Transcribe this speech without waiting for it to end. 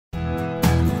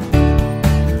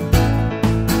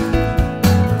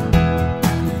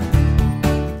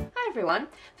everyone.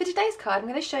 For today's card, I'm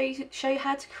going to show you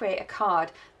how to create a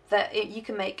card that you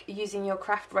can make using your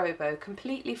craft robo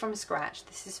completely from scratch.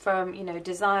 This is from, you know,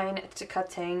 design to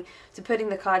cutting to putting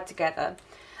the card together.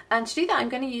 And to do that, I'm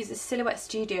going to use the Silhouette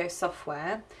Studio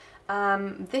software.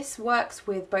 This works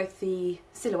with both the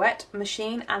Silhouette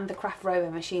machine and the Craft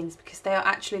Robo machines because they are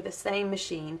actually the same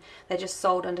machine. They're just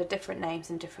sold under different names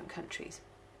in different countries.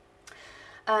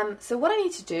 So what I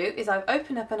need to do is I've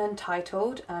opened up an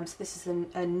Untitled, so this is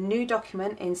a new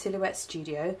document in Silhouette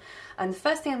Studio, and the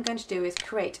first thing I'm going to do is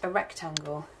create a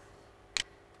rectangle.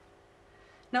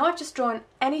 Now I've just drawn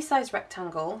any size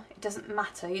rectangle. It doesn't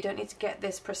matter, you don't need to get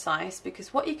this precise,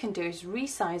 because what you can do is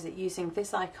resize it using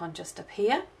this icon just up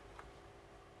here.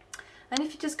 And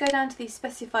if you just go down to these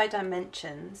specified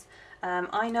dimensions,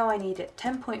 I know I need it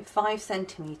 10.5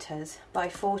 centimeters by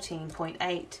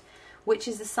 14.8. which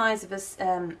is the size of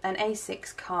an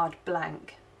A6 card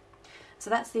blank.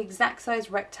 So that's the exact size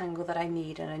rectangle that I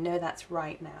need, and I know that's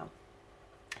right now.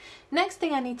 Next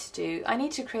thing I need to do, I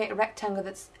need to create a rectangle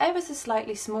that's ever so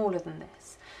slightly smaller than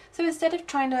this. So instead of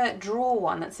trying to draw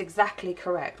one that's exactly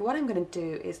correct, what I'm going to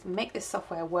do is make this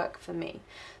software work for me.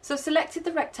 So I've selected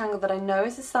the rectangle that I know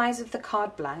is the size of the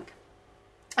card blank,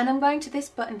 and I'm going to this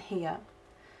button here,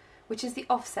 which is the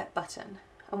offset button.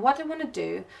 And what I want to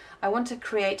do, I want to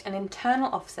create an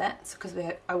internal offset, because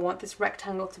I want this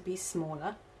rectangle to be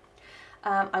smaller.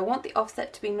 I want the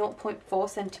offset to be 0.4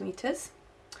 centimeters,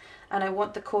 and I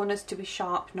want the corners to be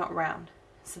sharp, not round.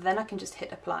 So then I can just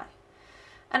hit apply.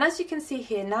 And as you can see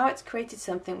here, now it's created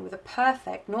something with a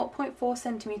perfect 0.4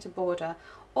 centimeter border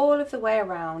all of the way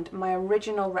around my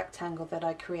original rectangle that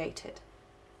I created.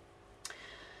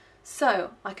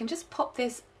 So I can just pop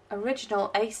this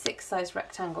original A6 size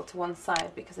rectangle to one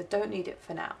side because I don't need it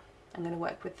for now. I'm going to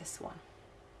work with this one.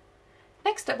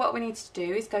 Next up, what we need to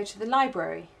do is go to the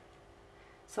library.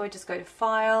 So I just go to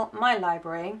File, My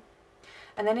Library,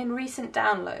 and then in Recent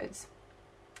Downloads,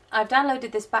 I've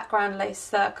downloaded this background lace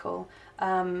circle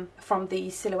from the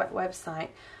Silhouette website,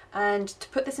 and to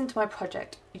put this into my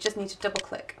project, you just need to double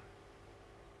click,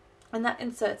 and that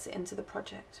inserts it into the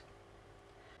project.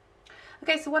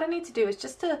 Okay, so what I need to do is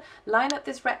just to line up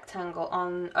this rectangle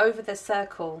on over the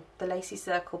circle, the lacy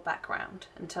circle background,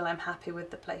 until I'm happy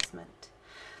with the placement.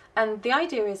 And the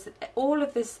idea is that all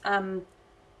of this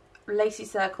lacy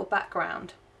circle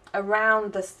background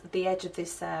around the edge of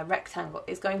this rectangle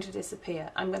is going to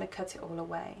disappear. I'm going to cut it all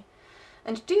away.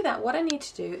 And to do that, what I need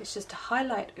to do is just to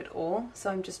highlight it all. So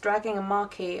I'm just dragging a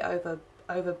marquee over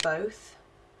both.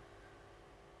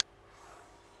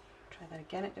 Try that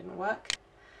again, it didn't work.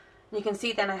 You can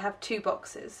see then I have two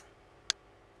boxes.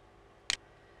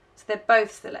 So they're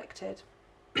both selected.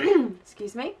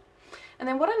 Excuse me. And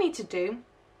then what I need to do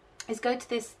is go to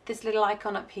this little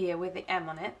icon up here with the M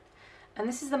on it. And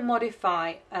this is the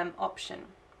modify option.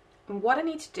 And what I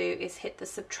need to do is hit the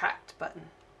subtract button.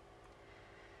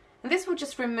 And this will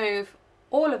just remove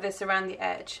all of this around the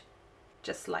edge,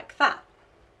 just like that.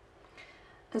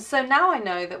 And so now I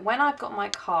know that when I've got my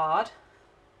card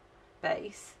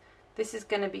base, this is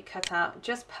going to be cut out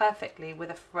just perfectly with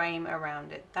a frame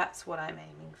around it. That's what I'm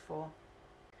aiming for.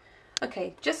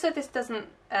 Okay, just so this doesn't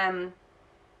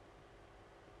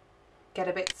get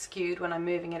a bit skewed when I'm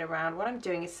moving it around, what I'm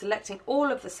doing is selecting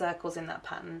all of the circles in that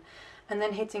pattern and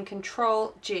then hitting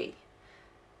Control G.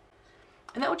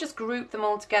 And that will just group them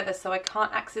all together so I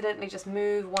can't accidentally just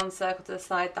move one circle to the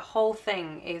side. The whole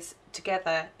thing is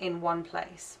together in one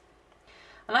place.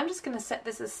 And I'm just going to set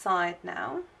this aside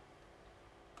now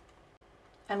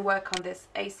and work on this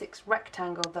A6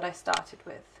 rectangle that I started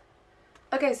with.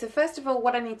 Okay, so first of all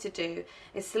what I need to do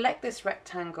is select this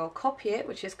rectangle, copy it,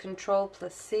 which is Control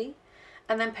plus C,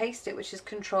 and then paste it, which is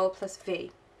Control plus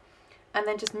V. And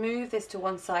then just move this to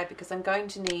one side because I'm going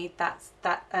to need that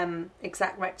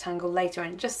exact rectangle later,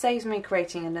 and it just saves me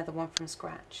creating another one from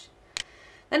scratch.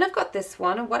 Then I've got this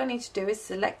one, and what I need to do is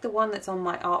select the one that's on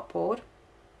my artboard,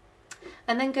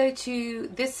 and then go to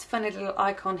this funny little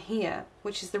icon here,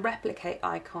 which is the replicate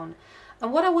icon.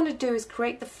 And what I want to do is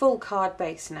create the full card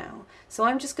base now. So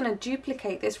I'm just going to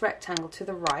duplicate this rectangle to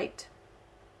the right.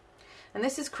 And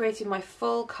this has created my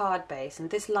full card base, and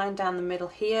this line down the middle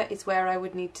here is where I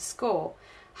would need to score.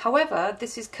 However,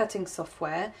 this is cutting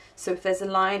software, so if there's a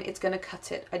line, it's going to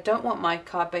cut it. I don't want my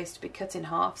card base to be cut in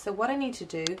half, so what I need to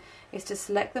do is to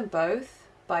select them both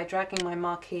by dragging my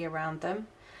marquee around them.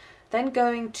 Then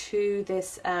going to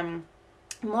this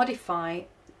modify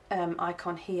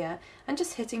icon here and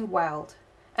just hitting weld.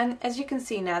 And as you can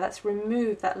see now, that's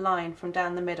removed that line from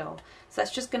down the middle. So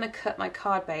that's just going to cut my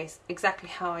card base exactly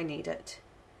how I need it.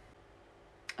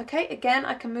 Okay, again,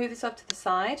 I can move this up to the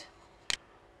side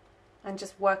and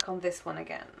just work on this one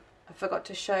again. I forgot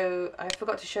to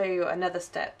show you another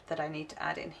step that I need to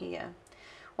add in here.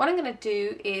 What I'm going to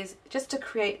do is just to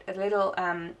create a little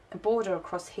border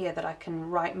across here that I can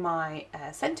write my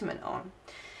sentiment on.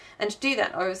 And to do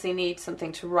that, I obviously need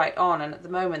something to write on, and at the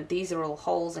moment these are all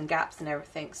holes and gaps and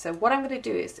everything. So what I'm going to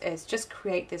do is just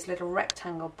create this little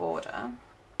rectangle border.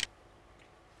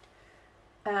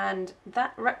 And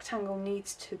that rectangle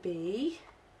needs to be,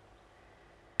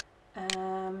 I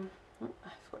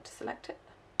forgot to select it.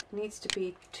 It needs to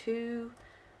be 2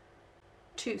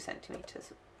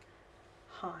 centimeters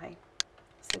high.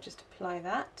 So just apply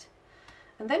that.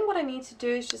 And then what I need to do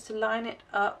is just to line it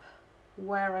up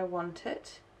where I want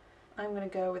it. I'm going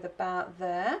to go with about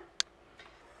there.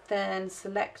 Then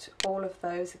select all of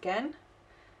those again.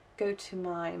 Go to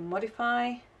my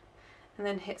modify and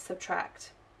then hit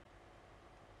subtract.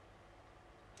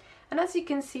 And as you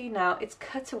can see now, it's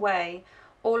cut away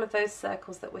all of those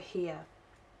circles that were here,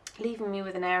 leaving me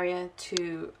with an area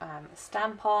to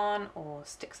stamp on or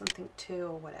stick something to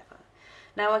or whatever.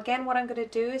 Now again, what I'm going to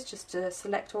do is just to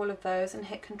select all of those and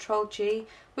hit Ctrl G,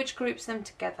 which groups them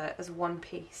together as one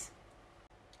piece.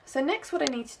 So next what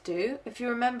I need to do, if you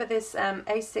remember this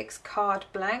A6 card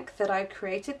blank that I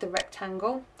created, the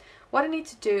rectangle, what I need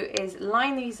to do is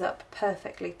line these up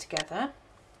perfectly together.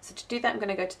 So to do that, I'm going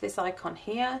to go to this icon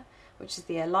here, which is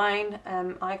the align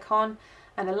icon,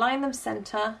 and align them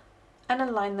center and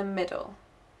align them middle.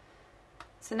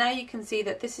 So now you can see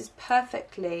that this is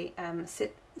perfectly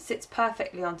sits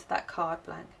perfectly onto that card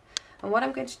blank. And what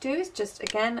I'm going to do is just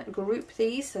again group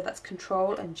these, so that's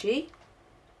Ctrl and G.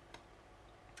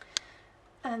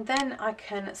 And then I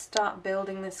can start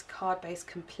building this card base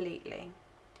completely.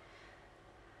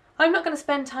 I'm not going to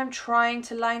spend time trying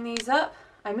to line these up.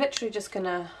 I'm literally just going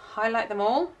to highlight them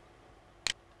all.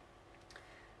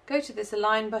 Go to this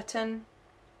align button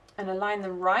and align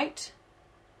them right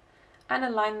and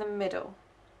align them middle.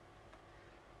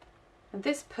 And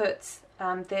this puts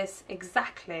this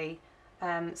exactly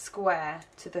square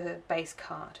to the base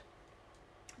card.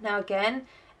 Now again,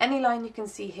 any line you can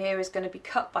see here is going to be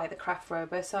cut by the craft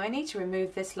rober, so I need to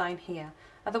remove this line here,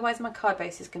 otherwise my card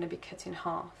base is going to be cut in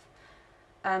half.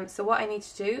 So what I need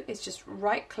to do is just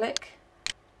right click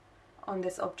on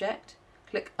this object,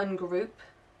 click ungroup,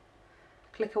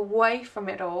 click away from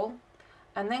it all,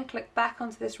 and then click back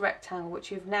onto this rectangle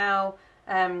which you've now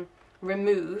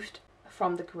removed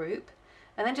from the group,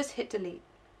 and then just hit delete.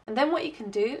 And then what you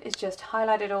can do is just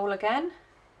highlight it all again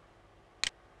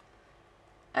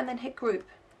and then hit group.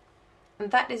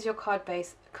 And that is your card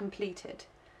base completed.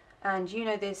 And you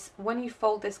know this, when you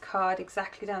fold this card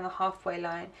exactly down the halfway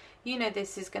line, you know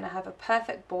this is going to have a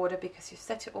perfect border because you've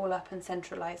set it all up and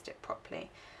centralized it properly.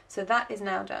 So that is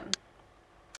now done.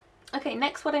 Okay,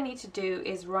 next what I need to do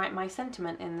is write my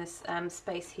sentiment in this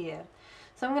space here.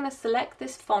 So I'm going to select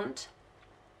this font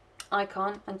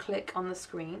icon and click on the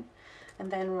screen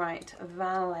and then write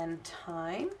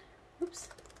Valentine. Oops,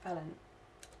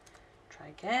 try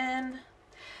again.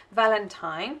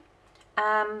 Valentine.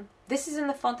 This is in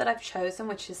the font that I've chosen,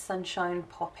 which is Sunshine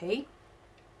Poppy.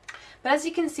 But as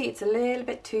you can see, it's a little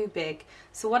bit too big.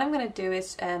 So what I'm going to do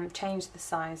is change the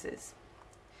sizes.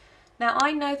 Now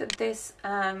I know that this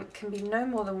can be no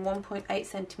more than 1.8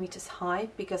 centimeters high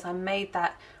because I made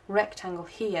that rectangle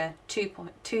here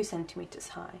 2.2 centimeters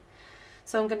high.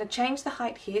 So I'm going to change the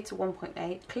height here to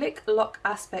 1.8, click lock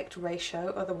aspect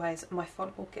ratio, otherwise my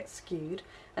font will get skewed,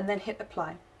 and then hit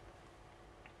apply.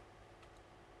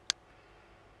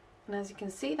 And as you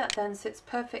can see, that then sits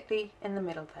perfectly in the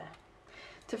middle there.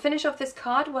 To finish off this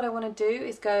card, what I want to do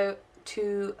is go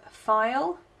to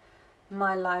File,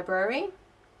 My Library,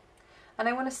 and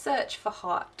I want to search for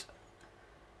heart.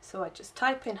 So I just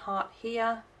type in heart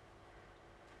here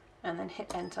and then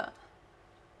hit enter.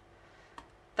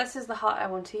 This is the heart I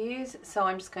want to use, so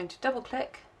I'm just going to double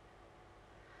click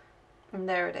and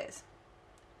there it is.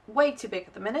 Way too big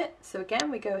at the minute, so again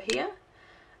we go here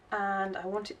and I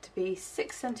want it to be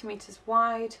 6 centimeters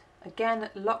wide. Again,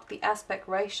 lock the aspect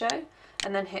ratio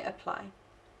and then hit apply.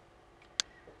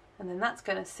 And then that's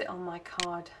going to sit on my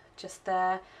card just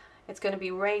there. It's going to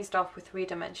be raised off with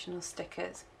 3-dimensional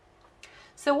stickers.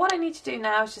 So what I need to do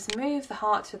now is just move the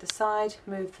heart to the side,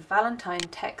 move the Valentine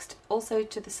text also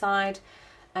to the side,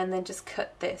 and then just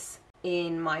cut this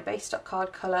in my base stock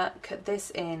card colour, cut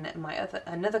this in my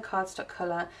another cardstock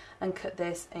colour, and cut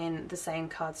this in the same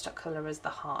cardstock colour as the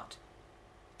heart.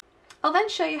 I'll then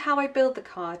show you how I build the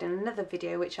card in another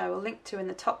video, which I will link to in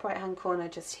the top right hand corner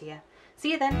just here.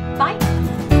 See you then,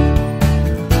 bye!